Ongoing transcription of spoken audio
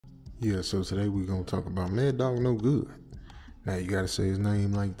Yeah, so today we're gonna talk about Mad Dog No Good. Now you gotta say his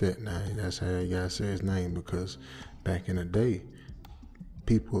name like that. Now that's how you gotta say his name because back in the day,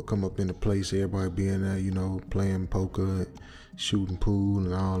 people would come up in the place, everybody be in there, playing poker, shooting pool,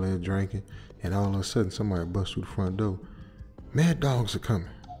 and all that drinking, and all of a sudden somebody busts through the front door. Mad Dogs are coming.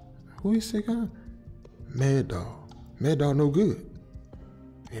 Who you say, huh? Mad Dog. Mad Dog No Good.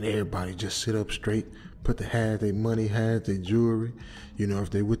 And everybody just sit up straight, put their money, their jewelry.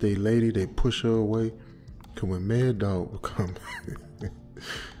 If they with their lady, they push her away. Cause when Mad Dog would come,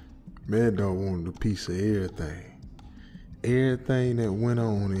 Mad Dog wanted a piece of everything. Everything that went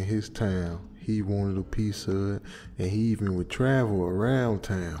on in his town, he wanted a piece of it. And he even would travel around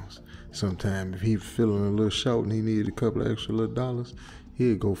towns. Sometimes if he was feeling a little short and he needed a couple of extra little dollars,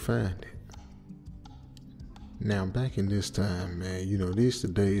 he'd go find it. Now, back in this time, man, these the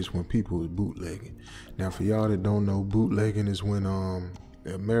days when people was bootlegging. Now, for y'all that don't know, bootlegging is when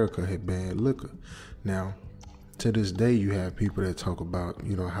America had banned liquor. Now, to this day, you have people that talk about,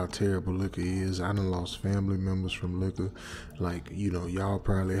 how terrible liquor is. I done lost family members from liquor. Like, y'all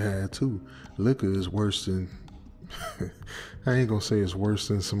probably had too. Liquor is worse than, I ain't gonna say it's worse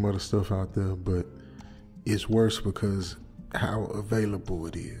than some other stuff out there, but it's worse because how available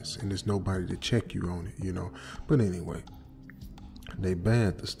it is, and there's nobody to check you on it, But anyway, they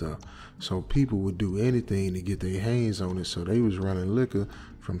banned the stuff, so people would do anything to get their hands on it. So they was running liquor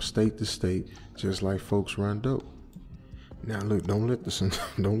from state to state, just like folks run dope. Now look, don't let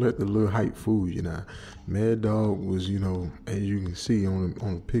the little hype fool you. Now, Mad Dog was, as you can see on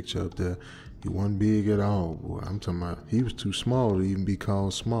the picture up there, he wasn't big at all, boy. I'm talking about he was too small to even be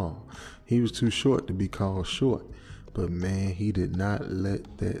called small. He was too short to be called short. But man, he did not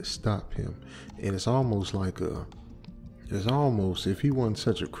let that stop him. And it's almost if he wasn't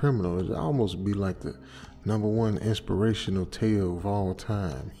such a criminal, it'd almost be like the #1 inspirational tale of all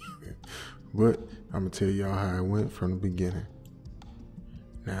time. But I'm gonna tell y'all how it went from the beginning.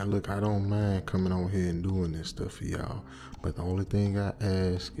 Now look, I don't mind coming on here and doing this stuff for y'all, but the only thing I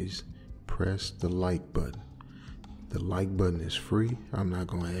ask is press the like button. The like button is free. I'm not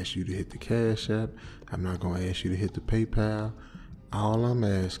going to ask you to hit the Cash App. I'm not going to ask you to hit the PayPal. All I'm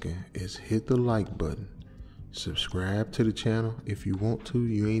asking is hit the like button. Subscribe to the channel if you want to.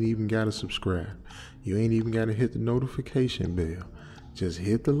 You ain't even got to subscribe. You ain't even got to hit the notification bell. Just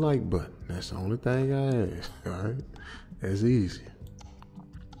hit the like button. That's the only thing I ask. All right? That's easy.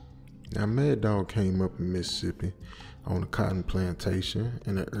 Now, Mad Dog came up in Mississippi on a cotton plantation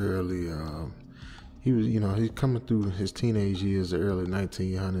in the early he was, he's coming through his teenage years, the early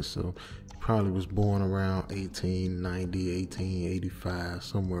 1900s, so he probably was born around 1890, 1885,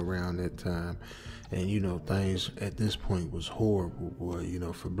 somewhere around that time. And, things at this point was horrible,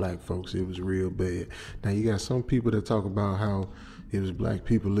 boy. For black folks, it was real bad. Now, you got some people that talk about how it was black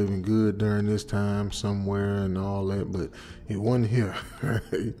people living good during this time somewhere and all that, but it wasn't here.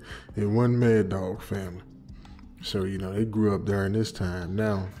 It wasn't Mad Dog family. So, they grew up during this time.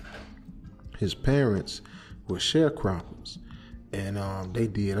 Now, his parents were sharecroppers, and they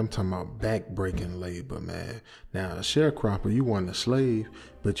did, I'm talking about back-breaking labor, man. Now, a sharecropper, you weren't a slave,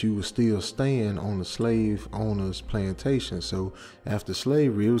 but you were still staying on the slave owner's plantation. So after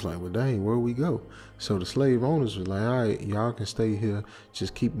slavery, it was like, well, dang, where we go? So the slave owners was like, all right, y'all can stay here,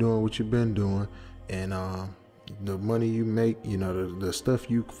 just keep doing what you've been doing, and the money you make, the stuff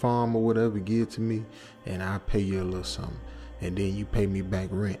you farm or whatever, give it to me, and I'll pay you a little something, and then you pay me back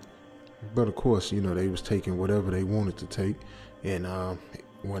rent. But of course, they was taking whatever they wanted to take, and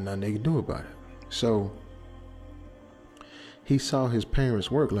wasn't nothing they could do about it. So he saw his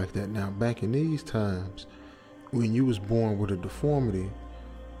parents work like that. Now, back in these times, when you was born with a deformity,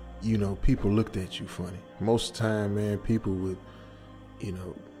 people looked at you funny. Most of the time, man, people would,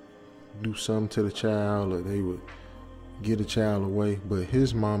 do something to the child, or they would get the child away. But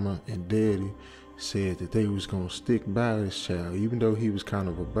his mama and daddy said that they was gonna stick by this child, even though he was kind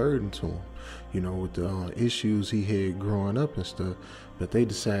of a burden to him, with the issues he had growing up and stuff. But they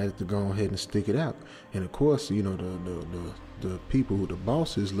decided to go ahead and stick it out. And of course, the people, the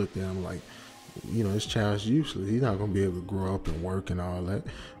bosses, looked at him like, this child's useless. He's not gonna be able to grow up and work and all that.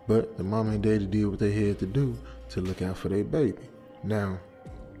 But the mama and daddy did what they had to do to look out for their baby. Now,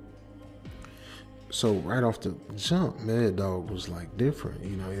 so right off the jump, Mad Dog was like different.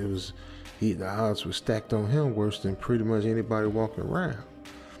 The odds were stacked on him worse than pretty much anybody walking around.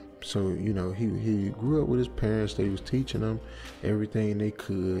 So, he grew up with his parents. They was teaching him everything they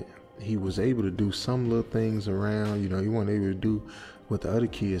could. He was able to do some little things around. He wasn't able to do what the other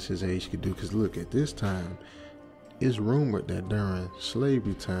kids his age could do. Because look, at this time, it's rumored that during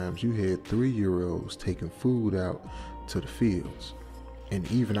slavery times, you had 3-year-olds taking food out to the fields. And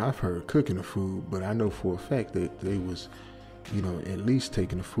even I've heard cooking the food, but I know for a fact that they was, at least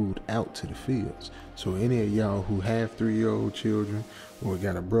taking the food out to the fields. So any of y'all who have 3-year-old children or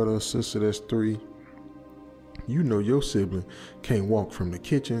got a brother or sister that's 3, your sibling can't walk from the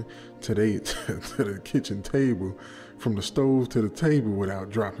kitchen to the kitchen table, from the stove to the table without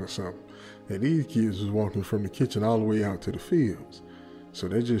dropping something. And these kids was walking from the kitchen all the way out to the fields. So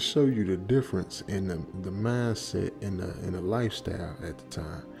they just show you the difference in the mindset and the lifestyle at the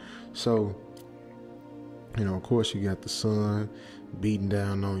time. So, of course you got the sun beating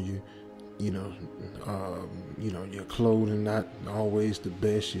down on you, your clothing not always the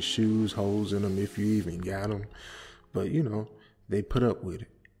best, your shoes, holes in them if you even got them. But, they put up with it.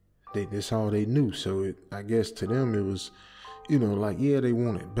 That's all they knew. So I guess to them it was, they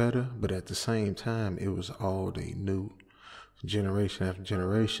wanted better, but at the same time, it was all they knew, generation after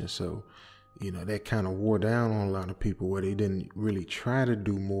generation. So, that kind of wore down on a lot of people, where they didn't really try to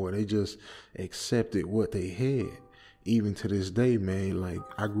do more. They just accepted what they had. Even to this day, man, like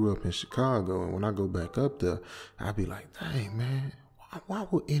I grew up in Chicago, and when I go back up there, I be like, dang, man, why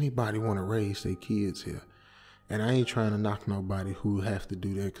would anybody want to raise their kids here? And I ain't trying to knock nobody who have to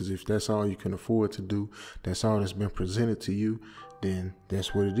do that, because if that's all you can afford to do, that's all that's been presented to you, then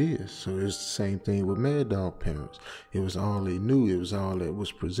that's what it is. So it's the same thing with Mad Dog parents. It was all they knew. It was all that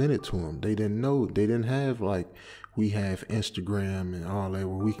was presented to them. They didn't know. They didn't have like we have Instagram and all that,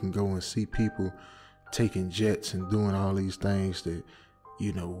 where we can go and see people taking jets and doing all these things that,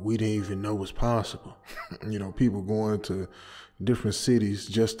 we didn't even know was possible. People going to different cities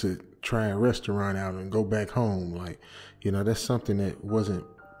just to try a restaurant out and go back home. Like, that's something that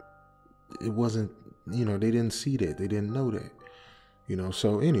they didn't see that. They didn't know that.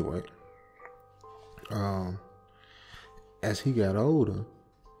 So anyway, as he got older,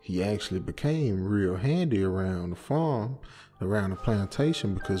 he actually became real handy around the farm, around the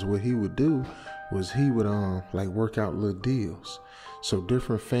plantation, because what he would do was he would work out little deals. So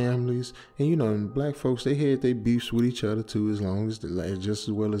different families, and and black folks, they had their beefs with each other too, just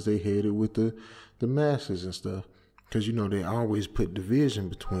as well as they had it with the masses and stuff. Because, they always put division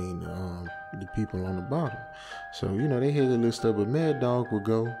between the people on the bottom. So, they had a little stuff, but Mad Dog would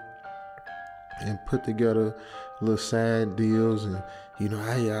go and put together little side deals, and,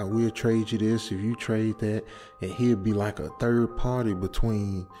 hey, we'll trade you this if you trade that. And he'd be like a third party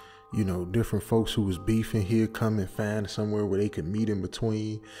between, different folks who was beefing. He'd come and find somewhere where they could meet in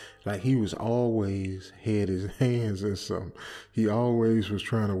between. Like, he was always had his hands in something. He always was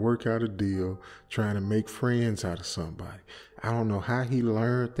trying to work out a deal, trying to make friends out of somebody. I don't know how he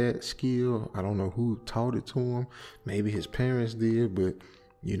learned that skill. I don't know who taught it to him. Maybe his parents did, but,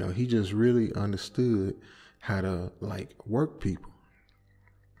 he just really understood how to, work people.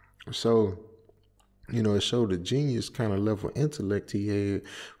 So, it showed the genius kind of level of intellect he had.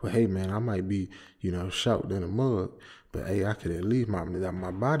 Well, hey, man, I might be, short than a mug, but hey, I could at least, my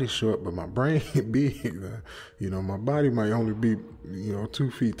body's short, but my brain big. My body might only be,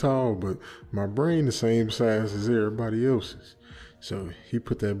 2 feet tall, but my brain the same size as everybody else's. So he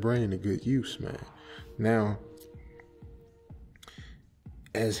put that brain to good use, man. Now,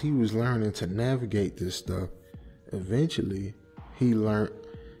 as he was learning to navigate this stuff, eventually he learned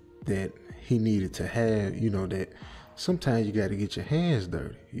that he needed to have, that sometimes you got to get your hands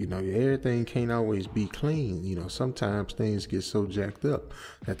dirty. Everything can't always be clean. Sometimes things get so jacked up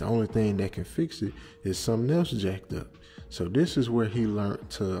that the only thing that can fix it is something else jacked up. So this is where he learned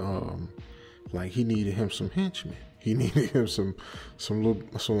to, he needed him some henchmen. He needed him some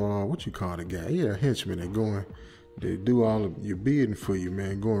what you call the guy? Yeah, henchmen that going, they do all of your bidding for you,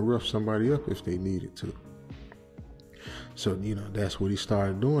 man, go and rough somebody up if they needed to. So, that's what he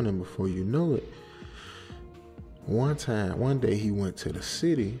started doing, and before you know it, one day he went to the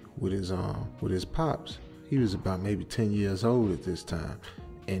city with his pops. He was about maybe 10 years old at this time,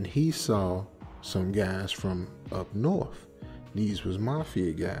 and he saw some guys from up north. These was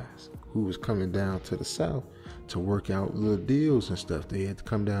mafia guys who was coming down to the south to work out little deals and stuff. They had to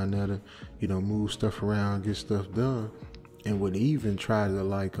come down there to, move stuff around, get stuff done, and would even try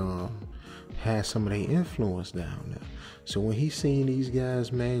to have some of their influence down there. So when he seen these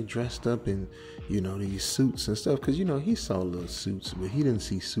guys, man, dressed up in, these suits and stuff, because, he saw little suits, but he didn't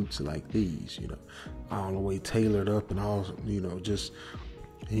see suits like these, all the way tailored up and all, just,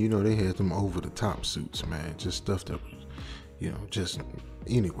 they had them over the top suits, man, just stuff that was, just,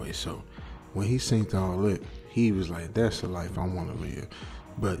 anyway. So when he seen all that, he was like, that's the life I want to live.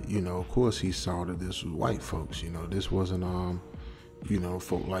 But, of course he saw that this was white folks, this wasn't,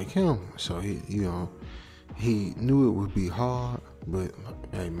 folk like him. So he knew it would be hard, but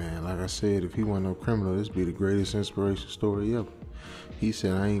hey, man, like I said, if he wasn't no criminal, this would be the greatest inspiration story ever. He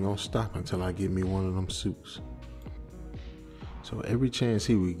said, I ain't gonna stop until I get me one of them suits. So every chance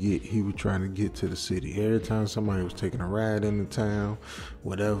he would get, he would try to get to the city. Every time somebody was taking a ride into town,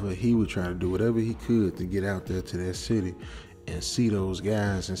 whatever, he would try to do whatever he could to get out there to that city and see those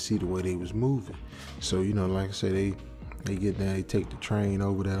guys and see the way they was moving. So, like I said, they get down, they take the train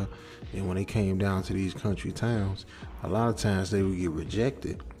over there, and when they came down to these country towns, a lot of times they would get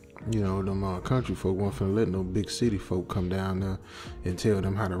rejected. Them country folk weren't finna let no big city folk come down there and tell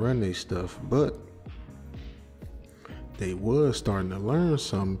them how to run their stuff. But they was starting to learn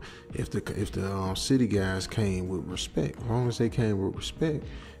something if the city guys came with respect. As long as they came with respect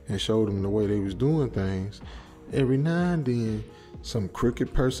and showed them the way they was doing things, every now and then some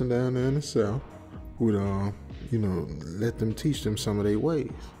crooked person down there in the South would let them teach them some of their ways.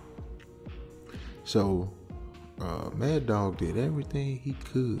 So Mad Dog did everything he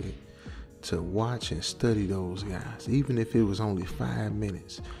could to watch and study those guys. Even if it was only 5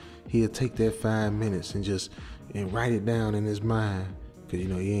 minutes, he'd take that 5 minutes and write it down in his mind, because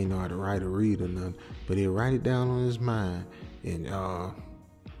he ain't know how to write or read or nothing, but he'd write it down on his mind and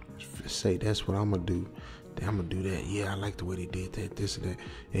say, that's what I'm gonna do. I'm gonna do that. Yeah, I like the way they did that, this and that.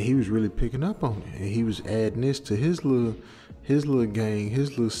 And he was really picking up on it, and he was adding this to his little gang,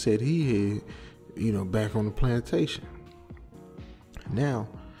 his little set he had, back on the plantation. Now,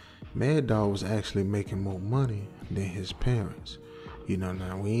 Mad Dog was actually making more money than his parents.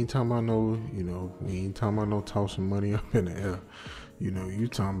 Now we ain't talking about no tossing money up in the air. You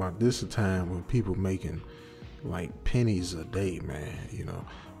talking about this a time when people making like pennies a day, man,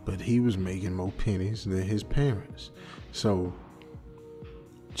 but he was making more pennies than his parents. So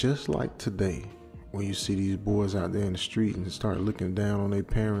just like today, when you see these boys out there in the street and start looking down on their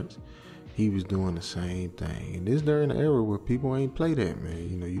parents, he was doing the same thing. And this during the era where people ain't play that,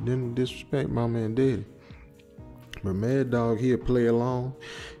 man. You didn't disrespect mama and daddy. But Mad Dog, he'd play along,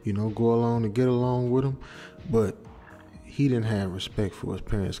 go along and get along with them. But he didn't have respect for his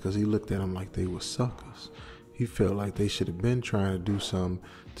parents because he looked at them like they were suckers. He felt like they should have been trying to do something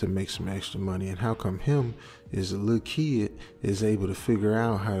to make some extra money. And how come him, as a little kid, is able to figure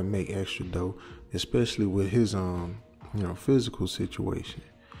out how to make extra dough, especially with his physical situation.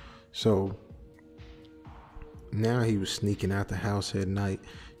 So now he was sneaking out the house at night.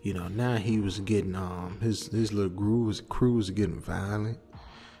 Now he was getting his little crew was getting violent.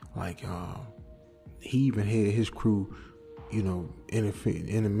 Like he even had his crew,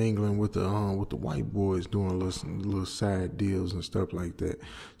 intermingling with the white boys, doing little side deals and stuff like that.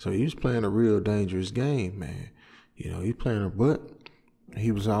 So he was playing a real dangerous game, man. He playing but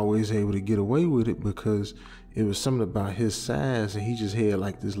he was always able to get away with it because it was something about his size, and he just had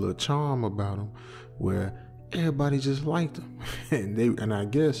like this little charm about him where everybody just liked him. and I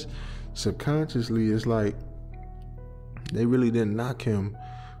guess subconsciously it's like they really didn't knock him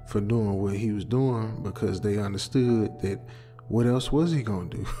for doing what he was doing because they understood that what else was he gonna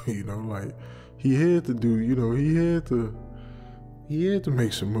do? Like he had to do, he had to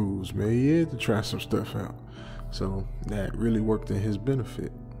make some moves, man. He had to try some stuff out. So that really worked in his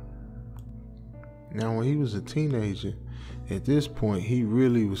benefit. Now when he was a teenager, at this point, he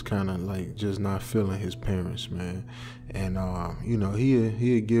really was kind of like just not feeling his parents, man. And,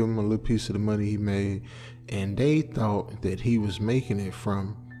 he'd give them a little piece of the money he made, and they thought that he was making it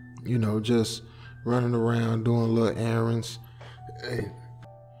from, just running around doing little errands, and,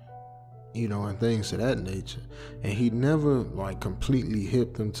 and things of that nature. And he never like completely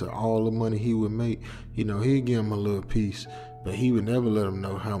hipped them to all the money he would make. He'd give them a little piece, but he would never let them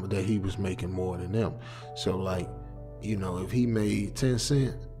know how that he was making more than them. So like, if he made 10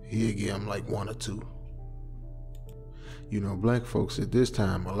 cents, he'd give him like 1 or 2. Black folks at this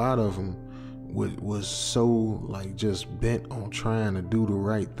time, a lot of them was so like just bent on trying to do the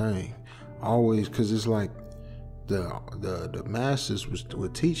right thing. Always, because it's like the masters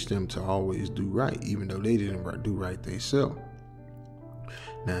would teach them to always do right, even though they didn't do right themselves.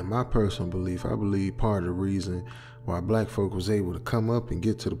 Now, in my personal belief, I believe part of the reason why black folk was able to come up and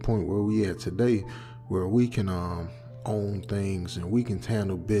get to the point where we at today, where we can own things and we can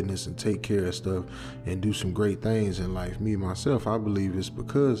handle business and take care of stuff and do some great things in life. Me myself, I believe it's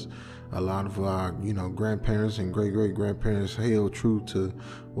because a lot of our grandparents and great-great-grandparents held true to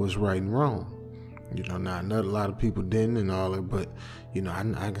what's right and wrong. Not a lot of people didn't and all that, but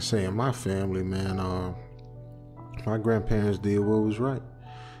I can say in my family, man, my grandparents did what was right.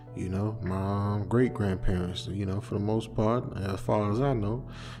 My great-grandparents, for the most part, as far as I know,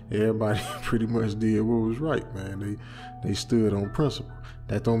 everybody pretty much did what was right, man. They stood on principle.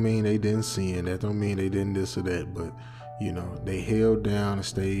 That don't mean they didn't sin. That don't mean they didn't this or that, but, they held down and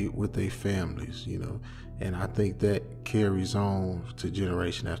stayed with their families, And I think that carries on to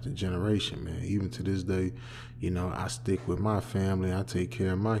generation after generation, man. Even to this day, I stick with my family. I take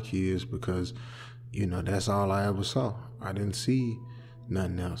care of my kids because, that's all I ever saw. I didn't see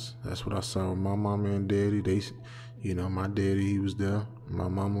nothing else. That's what I saw with my mama and daddy. My daddy, he was there. My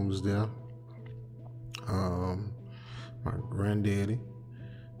mama was there. My granddaddy,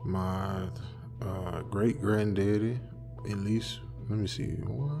 my great granddaddy, at least, let me see,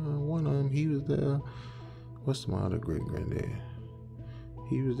 one of them, he was there. What's my other great granddaddy?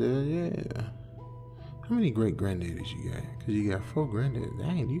 He was there, yeah. How many great granddaddies you got? Because you got 4 granddaddies.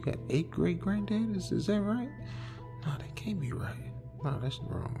 Dang, you got 8 great granddaddies? Is that right? No, that can't be right. No, that's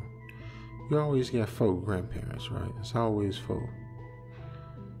wrong. You always got 4 grandparents, right? It's always 4.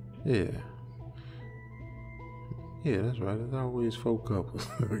 Yeah. Yeah, that's right. There's always 4 couples,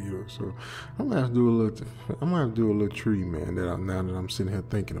 So I'm gonna have to do a little tree, man. Now that I'm sitting here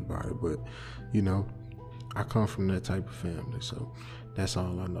thinking about it, but I come from that type of family, so that's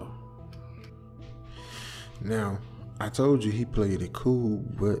all I know. Now, I told you he played it cool,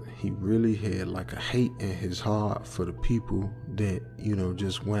 but he really had like a hate in his heart for the people that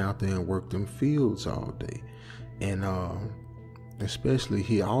just went out there and worked them fields all day, and especially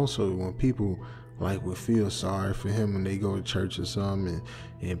he also, when people would feel sorry for him when they go to church or something,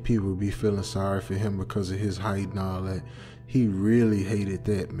 and people would be feeling sorry for him because of his height and all that. He really hated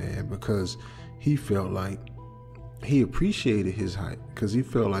that, man, because he felt like he appreciated his height, because he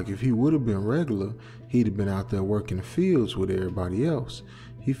felt like if he would have been regular, he'd have been out there working the fields with everybody else.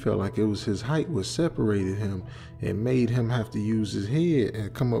 He felt like it was his height what separated him and made him have to use his head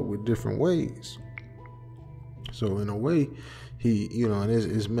and come up with different ways. So in a way, he, and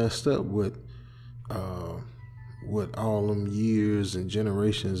it's messed up with all them years and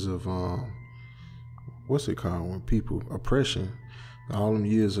generations of what's it called when people oppression, all them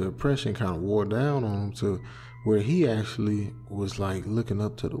years of oppression kind of wore down on him to where he actually was like looking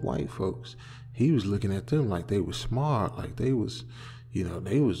up to the white folks. He was looking at them like they was smart, like they was,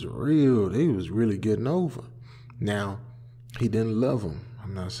 they was real, they was really getting over. Now, he didn't love them.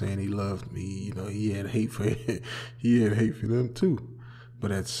 I'm not saying he loved me. He had hate for them too.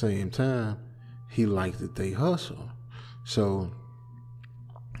 But at the same time, he liked that they hustle. So,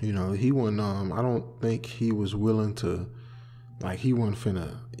 he wasn't, I don't think he was willing to, he wasn't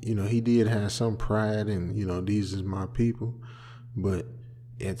finna, he did have some pride in, these is my people. But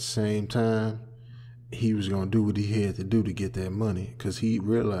at the same time, he was going to do what he had to do to get that money, because he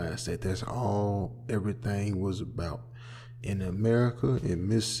realized that that's all everything was about. In America, in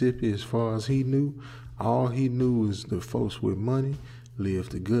Mississippi, as far as he knew, all he knew is the folks with money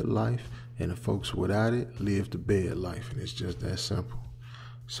lived a good life, and the folks without it lived a bad life, and it's just that simple.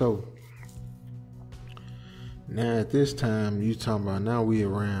 So now at this time, you talking about now we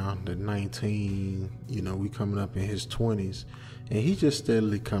around the 19, we coming up in his 20s, and he just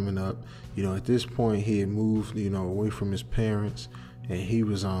steadily coming up. At this point he had moved, away from his parents, and he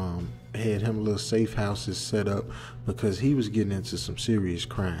was had him little safe houses set up because he was getting into some serious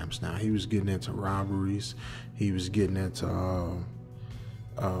crimes. Now he was getting into robberies, he was getting into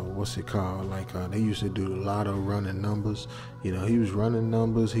what's it called? They used to do the lotto running numbers. He was running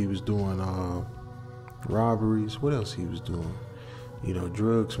numbers. He was doing robberies. What else he was doing?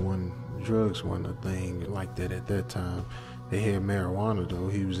 Drugs wasn't a thing like that at that time. They had marijuana though.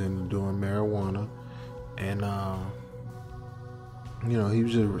 He was into doing marijuana, and he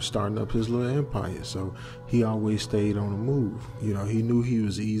was just starting up his little empire. So he always stayed on the move. He knew he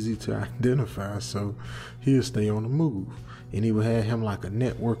was easy to identify, so he'd stay on the move. And he would have him like a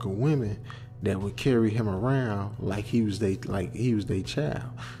network of women that would carry him around like he was their child.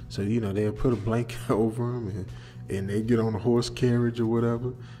 So, they'd put a blanket over him and they'd get on a horse carriage or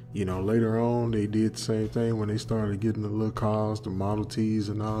whatever. Later on they did the same thing when they started getting the little cars, the Model Ts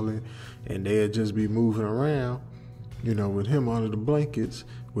and all that, and they'd just be moving around, with him under the blankets,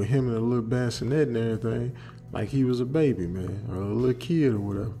 with him in a little bassinet and everything, like he was a baby, man, or a little kid or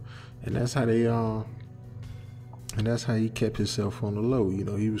whatever. And that's how they and that's how he kept himself on the low.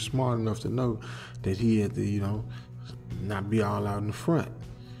 He was smart enough to know that he had to, not be all out in the front,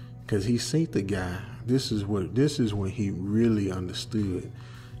 because he seen the guy. This is when he really understood,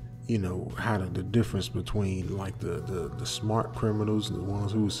 how the difference between the smart criminals, the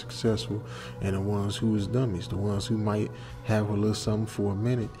ones who were successful, and the ones who was dummies, the ones who might have a little something for a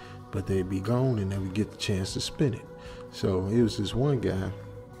minute, but they'd be gone and never get the chance to spend it. So it was this one guy,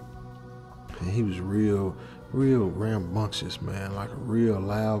 and he was real rambunctious, man, like a real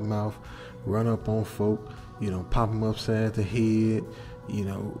loudmouth, run up on folk, pop them upside the head,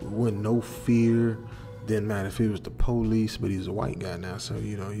 with no fear, Didn't matter if he was the police, but he's a white guy now. So,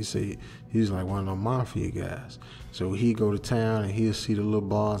 you know, he said he's like one of the mafia guys. So he'd go to town and he'll see the little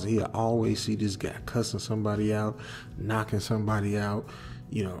bars, and he'll always see this guy cussing somebody out, knocking somebody out,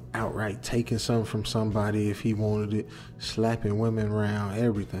 you know, outright taking something from somebody if he wanted it, slapping women around,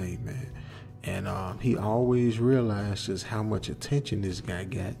 everything, man. And he always realized just how much attention this guy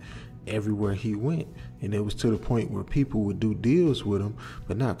got everywhere he went. And it was to the point where people would do deals with him,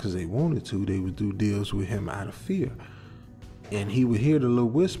 but not because they wanted to. They would do deals with him out of fear. And he would hear the little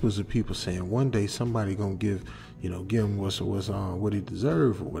whispers of people saying, one day somebody gonna give him what he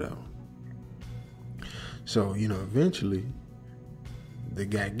deserved or whatever. So, you know, eventually the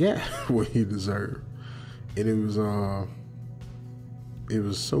guy got what he deserved. And it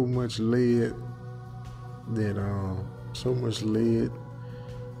was so much lead that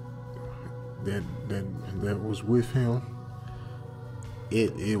was with him.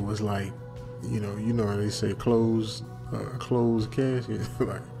 It was like, you know how they say closed casket.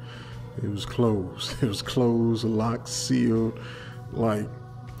 Like, it was closed. It was closed, locked, sealed. Like,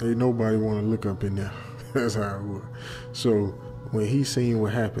 ain't nobody want to look up in there. That's how it was. So when he seen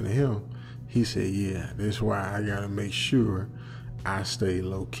what happened to him, he said, yeah, that's why I gotta make sure I stay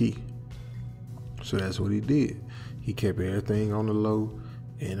low key. So that's what he did. He kept everything on the low,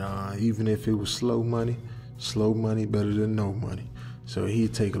 and even if it was slow money better than no money. So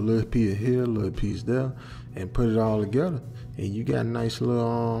he'd take a little piece here, a little piece there, and put it all together, and you got a nice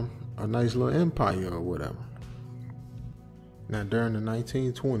little empire or whatever. Now during the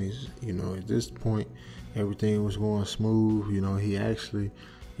 1920s, you know, at this point, everything was going smooth. You know, he actually,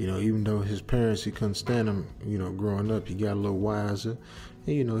 you know, even though his parents, he couldn't stand him, you know, growing up, he got a little wiser.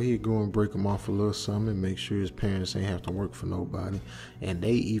 And, you know, he'd go and break him off a little something and make sure his parents ain't have to work for nobody. And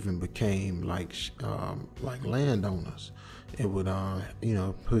they even became like landowners. It would, you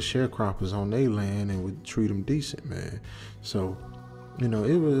know, put sharecroppers on their land and would treat them decent, man. So, you know,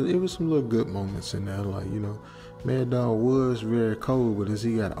 it was some little good moments in there. Like, you know, Mad Dog was very cold, but as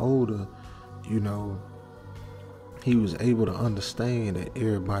he got older, you know, he was able to understand that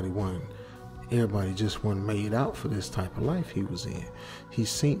everybody just wasn't made out for this type of life he was in. He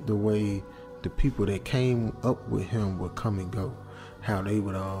seen the way the people that came up with him would come and go, how they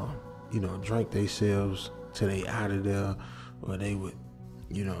would you know, drink themselves till they out of there, or they would,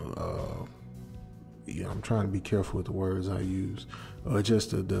 you know, I'm trying to be careful with the words I use, or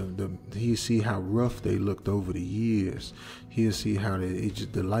just he'll see how rough they looked over the years. He'll see how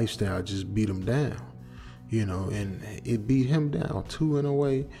the lifestyle just beat them down, you know, and it beat him down too in a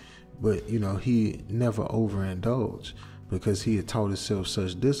way. But, you know, he never overindulged because he had taught himself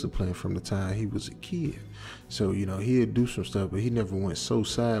such discipline from the time he was a kid. So, you know, he'd do some stuff, but he never went so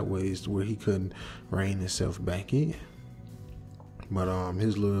sideways to where he couldn't rein himself back in. But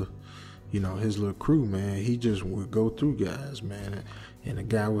his little crew, man, he just would go through guys, man. And the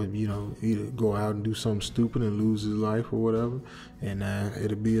guy would, you know, either go out and do something stupid and lose his life or whatever. And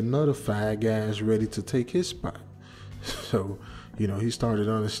it'll be another 5 guys ready to take his spot. So, you know, he started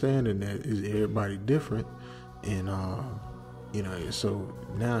understanding that everybody different. And, you know, so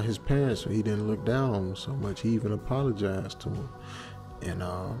now his parents, he didn't look down on him so much. He even apologized to him. And,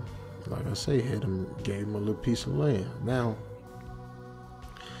 like I say, gave him a little piece of land. Now,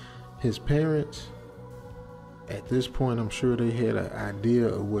 his parents, at this point, I'm sure they had an idea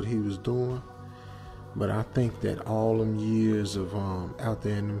of what he was doing. But I think that all them years of out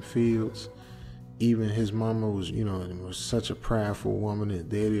there in them fields, even his mama was, you know, was such a prideful woman, and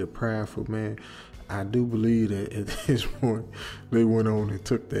daddy a prideful man. I do believe that at this point, they went on and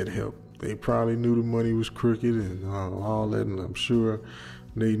took that help. They probably knew the money was crooked and all that, and I'm sure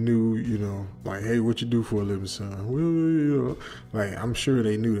they knew, you know, like, hey, what you do for a living, son? Well, you know, like, I'm sure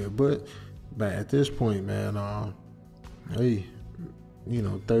they knew that. But at this point, man, hey, you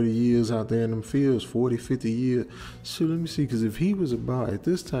know, 30 years out there in them fields, 40, 50 years. So let me see, because if he was at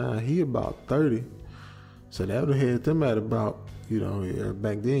this time, he about 30. So that would have had them at about, you know,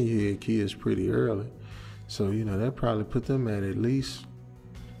 back then you had kids pretty early. So, you know, that probably put them at least,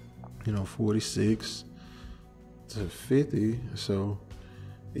 you know, 46 to 50. So,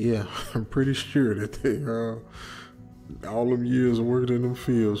 yeah, I'm pretty sure that they, all them years of working in them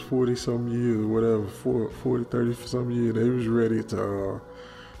fields, 40-some years, whatever, 40, 30-some years, they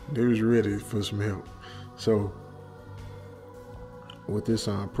was ready for some help. So, with this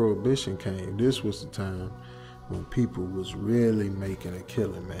prohibition came, this was the time when people was really making a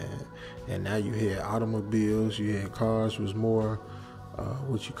killing, man. And now you had automobiles, you had cars was more,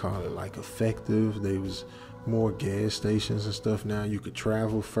 like effective. They was more gas stations and stuff now. You could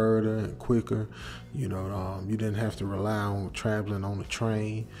travel further and quicker. You didn't have to rely on traveling on the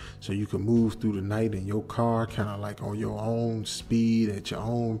train, so you could move through the night in your car, kind of like on your own speed, at your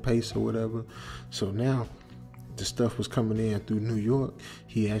own pace or whatever. So now the stuff was coming in through New York.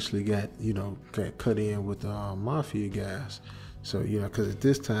 He actually got cut in with the mafia guys. So because at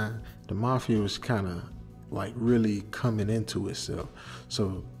this time the mafia was kind of like really coming into itself.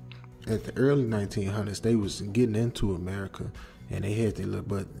 So at the early 1900s, they was getting into America, and they had their,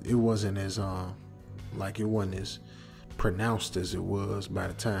 but it wasn't as it wasn't as pronounced as it was by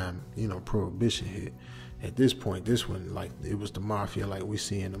the time Prohibition hit. At this point, this one, like, it was the mafia like we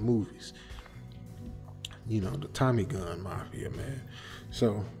see in the movies. The Tommy gun mafia, man.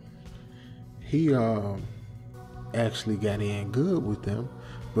 So he actually got in good with them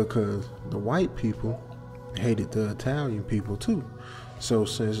because the white people hated the Italian people too. So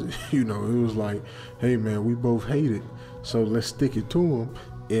since it was like, hey man, we both hate it, so let's stick it to them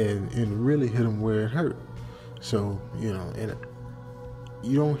and really hit them where it hurt. So and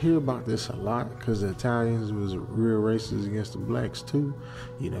you don't hear about this a lot because the Italians was real racist against the blacks too,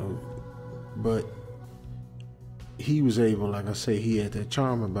 but he was able, like I say, he had that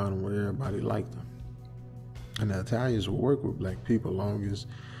charm about him where everybody liked him. And the Italians would work with black people long as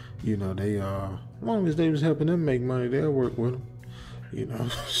they was helping them make money, they'll work with them.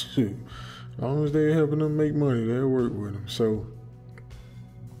 Shoot. As long as they're helping them make money, they'll work with him. So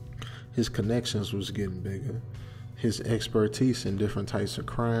his connections was getting bigger. His expertise in different types of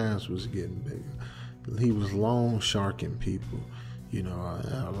crimes was getting bigger. He was loan sharking people.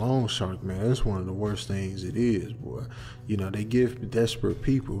 A loan shark, man, that's one of the worst things it is, boy. They give desperate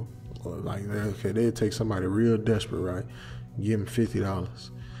people, like, okay, they'll take somebody real desperate, right? Give them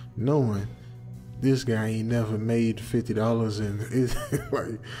 $50, knowing this guy ain't never made $50, and it's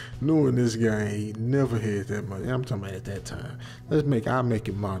like, knowing this guy ain't never had that money. I'm talking about at that time. I'll make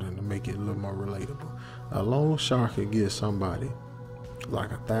it modern to make it a little more relatable. A loan shark could give somebody like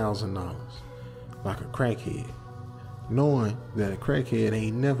 $1,000, like a crackhead, knowing that a crackhead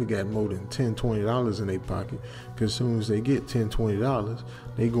ain't never got more than $10, $20 in their pocket, because as soon as they get $10, $20,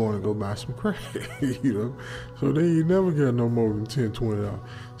 they going to go buy some crack, So they ain't never got no more than $10, $20.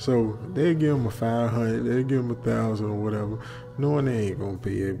 So they'll give them $500, they'll give them $1,000 or whatever, knowing they ain't going to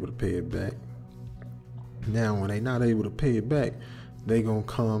be able to pay it back. Now, when they not able to pay it back, they going to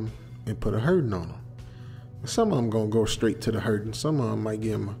come and put a hurting on them. Some of them going to go straight to the hurting. Some of them might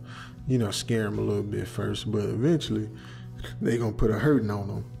give them scare them a little bit first, but eventually they gonna put a hurting on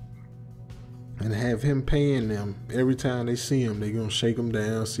them and have him paying them every time they see him. They gonna shake him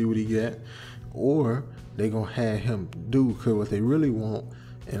down, see what he got, or they gonna have him do, because what they really want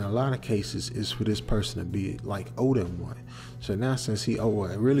in a lot of cases is for this person to be like owe them one. So now since he owed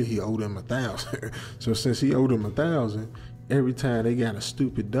them $1,000, so since he owed them $1,000, every time they got a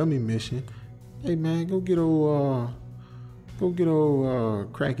stupid dummy mission, hey man, go get old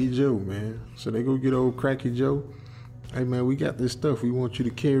Cracky Joe, man. So they go get old Cracky Joe. Hey man, we got this stuff. We want you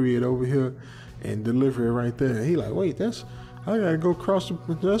to carry it over here and deliver it right there. And he like, wait, I gotta go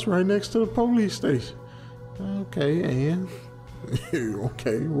that's right next to the police station. Okay, and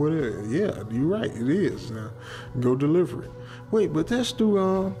okay, whatever. Yeah, you're right, it is. Now go deliver it. Wait, but that's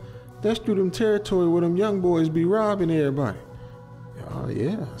through them territory where them young boys be robbing everybody. Oh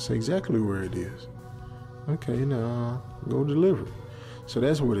yeah, that's exactly where it is. Okay, now go deliver it. So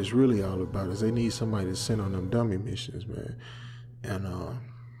that's what it's really all about, is they need somebody to send on them dummy missions, man. And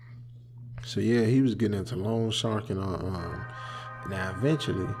so yeah, he was getting into loan sharking now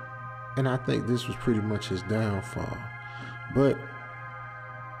eventually, and I think this was pretty much his downfall. But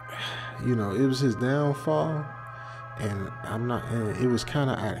it was his downfall, and it was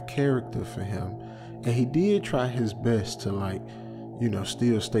kind of out of character for him. And he did try his best to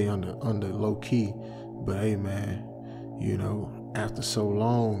still stay under low key. But hey man, after so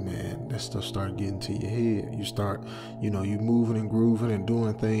long, man, that stuff start getting to your head. You start, you moving and grooving and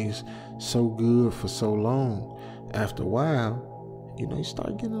doing things so good for so long. After a while, you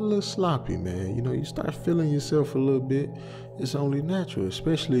start getting a little sloppy, man. You start feeling yourself a little bit. It's only natural,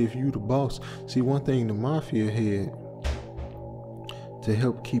 especially if you the boss. See, one thing the mafia had to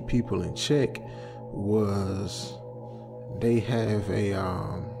help keep people in check was they have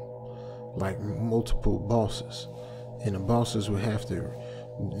multiple bosses, and the bosses would have to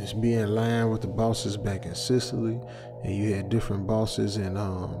just be in line with the bosses back in Sicily, and you had different bosses in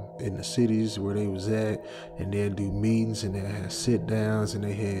the cities where they was at, and they'd do meetings, and they had sit downs, and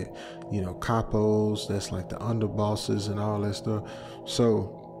they had capos, that's like the underbosses and all that stuff.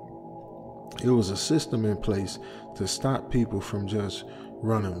 So it was a system in place to stop people from just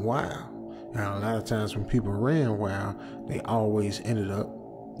running wild. Now, a lot of times when people ran wild, they always ended up,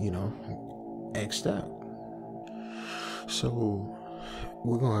 X'd out. So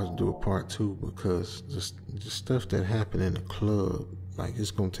we're gonna have to do a part 2 because the stuff that happened in the club, like,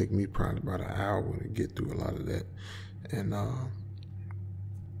 it's gonna take me probably about an hour to get through a lot of that. And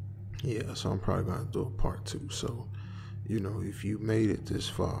so I'm probably gonna do a part 2. So, if you made it this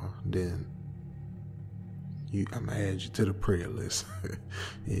far, then I'm gonna add you to the prayer list.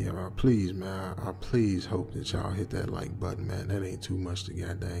 Please, man, I please hope that y'all hit that like button, man. That ain't too much to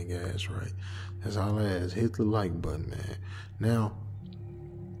goddamn ask, right? That's all I ask. Hit the like button, man. Now,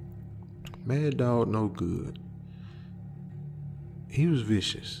 Mad Dog No Good, he was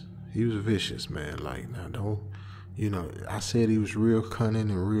vicious. He was vicious, man. Like, now don't, I said he was real cunning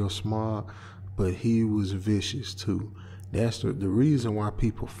and real smart, but he was vicious too. That's the reason why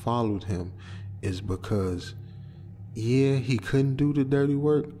people followed him, is because, he couldn't do the dirty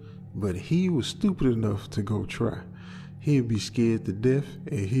work, but he was stupid enough to go try. He'd be scared to death,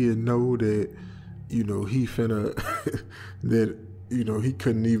 and he'd know that, he finna, that, he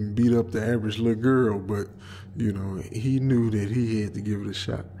couldn't even beat up the average little girl, but, he knew that he had to give it a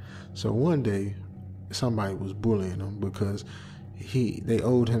shot. So one day, somebody was bullying him because they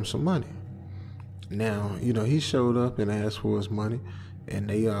owed him some money. Now, he showed up and asked for his money, and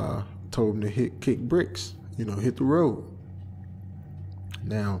they told him to kick bricks, hit the road.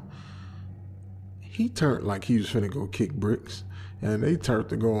 Now, he turned like he was finna go kick bricks, and they turned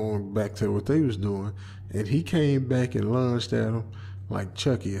to go on back to what they was doing, and he came back and lunged at him like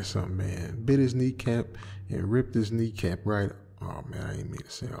Chucky or something, man. Bit his kneecap and ripped his kneecap right. Oh, man, I ain't mean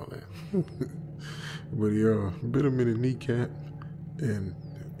to say all that. But he bit him in the kneecap and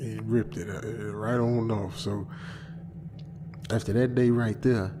ripped it right on off. So after that day right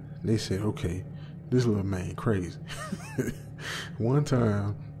there, they said, okay, this little man crazy. One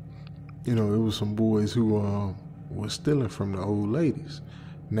time, it was some boys who was stealing from the old ladies.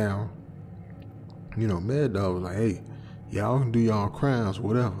 Now, Mad Dog was like, hey, y'all can do y'all crimes,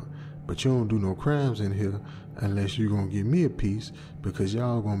 whatever, but you don't do no crimes in here unless you're going to give me a piece, because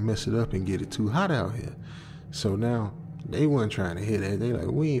y'all going to mess it up and get it too hot out here. So now, they wasn't trying to hear that. They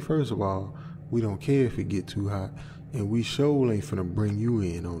like, first of all, we don't care if it get too hot, and we sure ain't finna bring you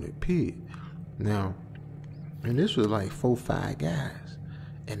in on it, period. Now, and this was like 4-5 guys,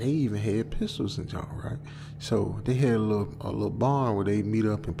 and they even had pistols and y'all, right? So they had a little barn where they meet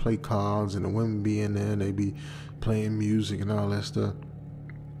up and play cards, and the women be in there and they be playing music and all that stuff.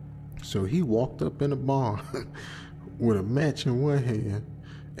 So he walked up in the barn with a match in one hand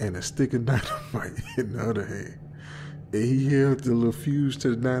and a stick of dynamite in the other hand. And he held the little fuse to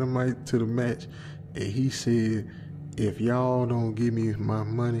the dynamite to the match, and he said, if y'all don't give me my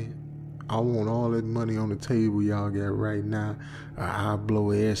money, I want all that money on the table y'all got right now. I'll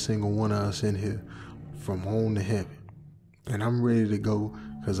blow every single one of us in here from home to heaven. And I'm ready to go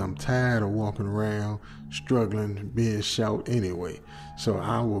because I'm tired of walking around struggling, being shot anyway. So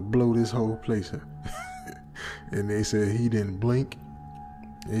I will blow this whole place up. And they said he didn't blink.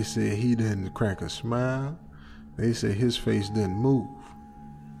 They said he didn't crack a smile. They said his face didn't move.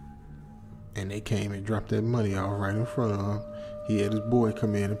 And they came and dropped that money off right in front of him. He had his boy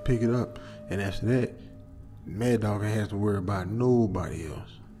come in and pick it up. And after that, Mad Dog didn't have to worry about nobody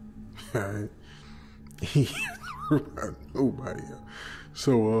else. Right? He didn't have to worry about nobody else.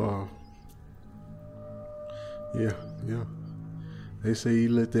 So, yeah. They say he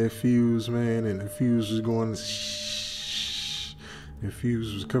lit that fuse, man, and the fuse was going shh. The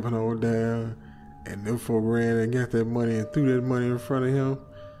fuse was coming on down, and them folk ran and got that money and threw that money in front of him.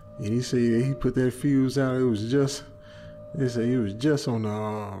 And he said he put that fuse out. They say he was just on the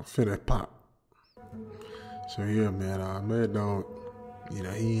finna pop. So yeah, man, Mad Dog, he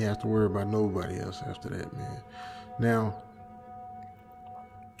ain't have to worry about nobody else after that, man. Now,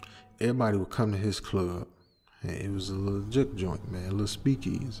 everybody would come to his club. And it was a little juke joint, man, a little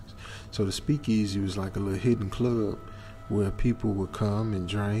speakeasy. So the speakeasy was like a little hidden club where people would come and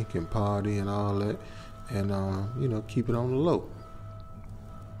drink and party and all that, and keep it on the low.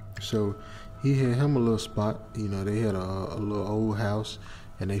 So he had him a little spot. They had a little old house,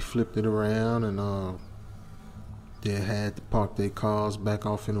 and they flipped it around, and they had to park their cars back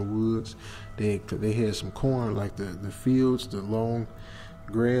off in the woods. They had some corn, like the fields, the long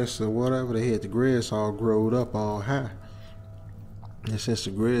grass or whatever. They had the grass all growed up all high, and since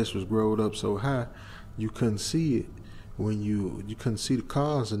the grass was growed up so high, you couldn't see it when you couldn't see the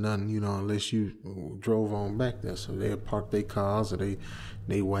cars or nothing, unless you drove on back there. So they had parked their cars or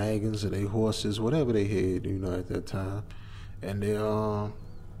they wagons or they horses, whatever they had, at that time, and they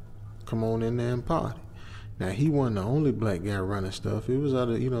come on in there and party. Now, he wasn't the only black guy running stuff. It was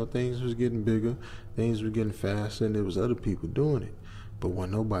other, things was getting bigger, things were getting faster, and there was other people doing it. But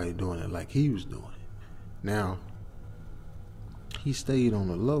wasn't nobody doing it like he was doing it. Now, he stayed on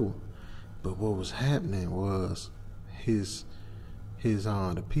the low, but what was happening was the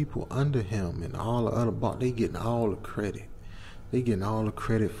people under him and all the other they getting all the credit. They getting all the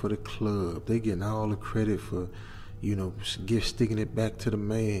credit for the club. They getting all the credit for, sticking it back to the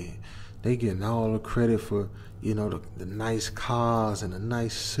man. They getting all the credit for, the nice cars and the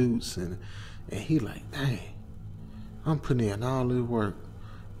nice suits. And he like, dang, I'm putting in all this work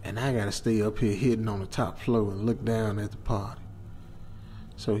and I got to stay up here hitting on the top floor and look down at the party.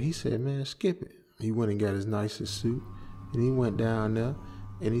 So he said, man, skip it. He went and got his nicest suit and he went down there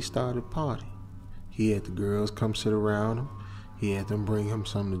and he started partying. He had the girls come sit around him. He had them bring him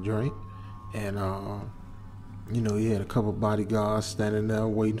something to drink. And, he had a couple bodyguards standing there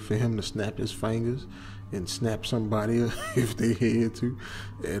waiting for him to snap his fingers and snap somebody if they had to.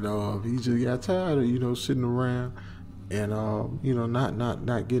 And he just got tired of, sitting around and,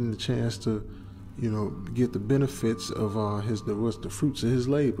 not getting the chance to, get the benefits of the fruits of his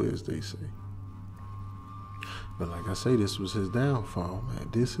labor, as they say. But like I say, this was his downfall, man.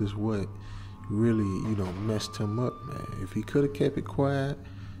 This is what really, messed him up, man. If he could have kept it quiet,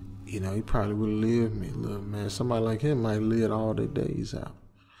 he probably would have lived, man. Somebody like him might have lived all their days out.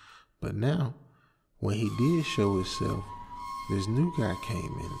 But now, when he did show himself, this new guy came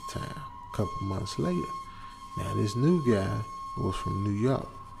into town a couple months later. Now, this new guy was from New York.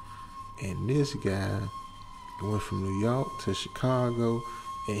 And this guy went from New York to Chicago,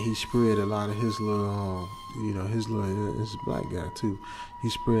 and he spread a lot of his little, this is a black guy too. He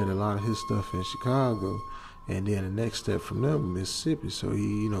spread a lot of his stuff in Chicago. And then the next step from there was Mississippi. So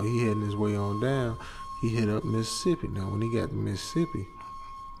he heading his way on down. He hit up Mississippi. Now, when he got to Mississippi,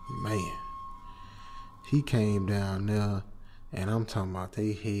 man, he came down there, and I'm talking about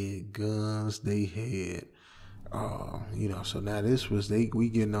they had guns, they had, so now this was, we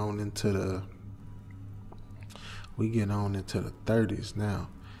getting on into the 30s now.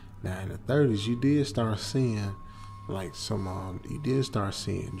 Now, in the 30s, you did start seeing,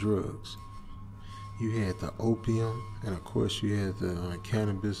 drugs. You had the opium, and of course you had the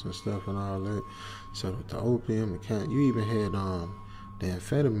cannabis and stuff and all that. So with the opium, you even had the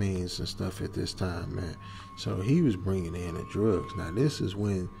amphetamines and stuff at this time, man. So he was bringing in the drugs. Now this is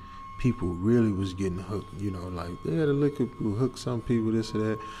when people really was getting hooked. They had a liquor who hooked some people, this or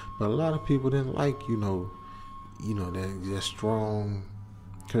that. But a lot of people didn't like, that strong.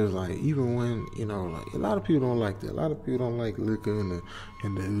 Cause even when a lot of people don't like that. A lot of people don't like liquor and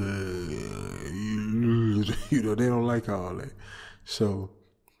they don't like all that. So,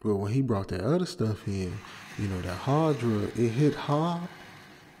 but when he brought that other stuff in, that hard drug, it hit hard,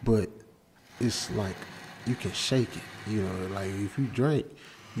 but it's like you can shake it. If you drink,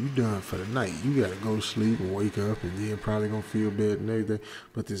 you done for the night. You gotta go to sleep and wake up, and then probably gonna feel bad and everything.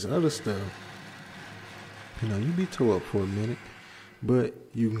 But this other stuff, you be tore up for a minute. But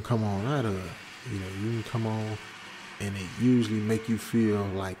you can come on out of it. You can come on, and it usually make you feel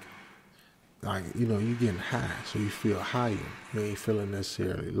like you getting high, so you feel higher. You ain't feeling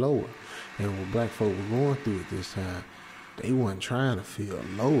necessarily lower. And what black folk were going through at this time, they wasn't trying to feel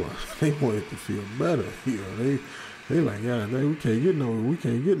lower. They wanted to feel better. They like, we can't get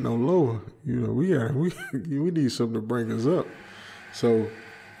no lower. We need something to bring us up. So,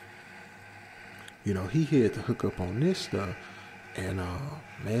 he had to hook up on this stuff. And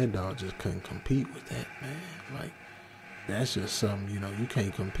Mad Dog just couldn't compete with that, man. That's just something, you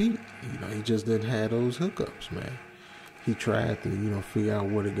can't compete. He just didn't have those hookups, man. He tried to, figure out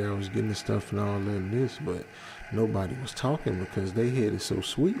where the guy was getting the stuff and all that and this, but nobody was talking because they had it so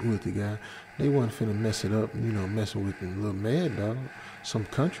sweet with the guy. They wasn't finna mess it up, messing with the little Mad Dog, some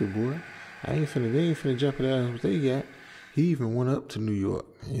country boy. They ain't finna jeopardize what they got. He even went up to New York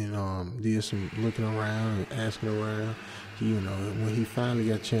and did some looking around and asking around. When he finally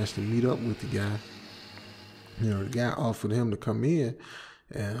got a chance to meet up with the guy, the guy offered him to come in,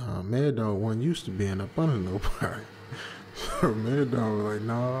 and Mad Dog wasn't used to being up under nobody. So Mad Dog was like,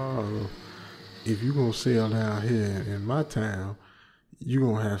 no, if you gonna sail down here in my town, you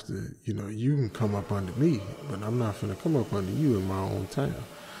gonna have to, you can come up under me, but I'm not finna come up under you in my own town.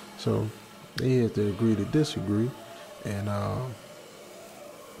 So they had to agree to disagree, and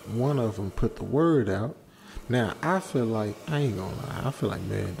one of them put the word out. Now, I feel like, I ain't gonna lie, I feel like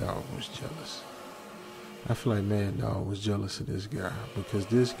Mad Dog was jealous. I feel like Mad Dog was jealous of this guy because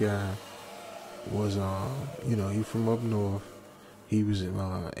this guy was, he from up north. He was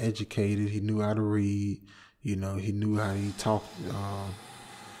educated. He knew how to read. He knew how he talked.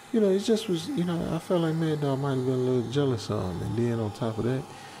 it just was, I felt like Mad Dog might have been a little jealous of him. And then on top of that,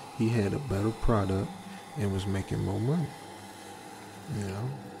 he had a better product and was making more money.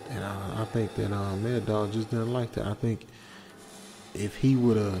 And I think that Mad Dog just didn't like that. I think if he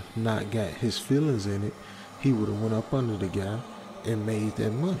would have not got his feelings in it, he would have went up under the guy and made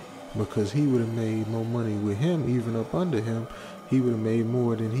that money, because he would have made more money with him. Even up under him, he would have made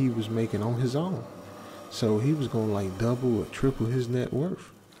more than he was making on his own. So he was gonna like double or triple his net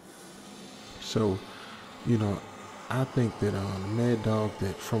worth. So, I think that Mad Dog,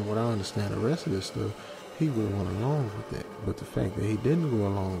 that from what I understand the rest of this stuff, he would have went along with that. But the fact that he didn't go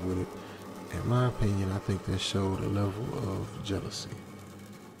along with it, in my opinion, I think that showed a level of jealousy.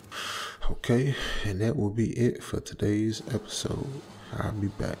 Okay, and that will be it for today's episode. I'll be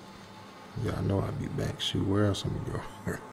back. Y'all know I'll be back. Shoot, where else I'm gonna go?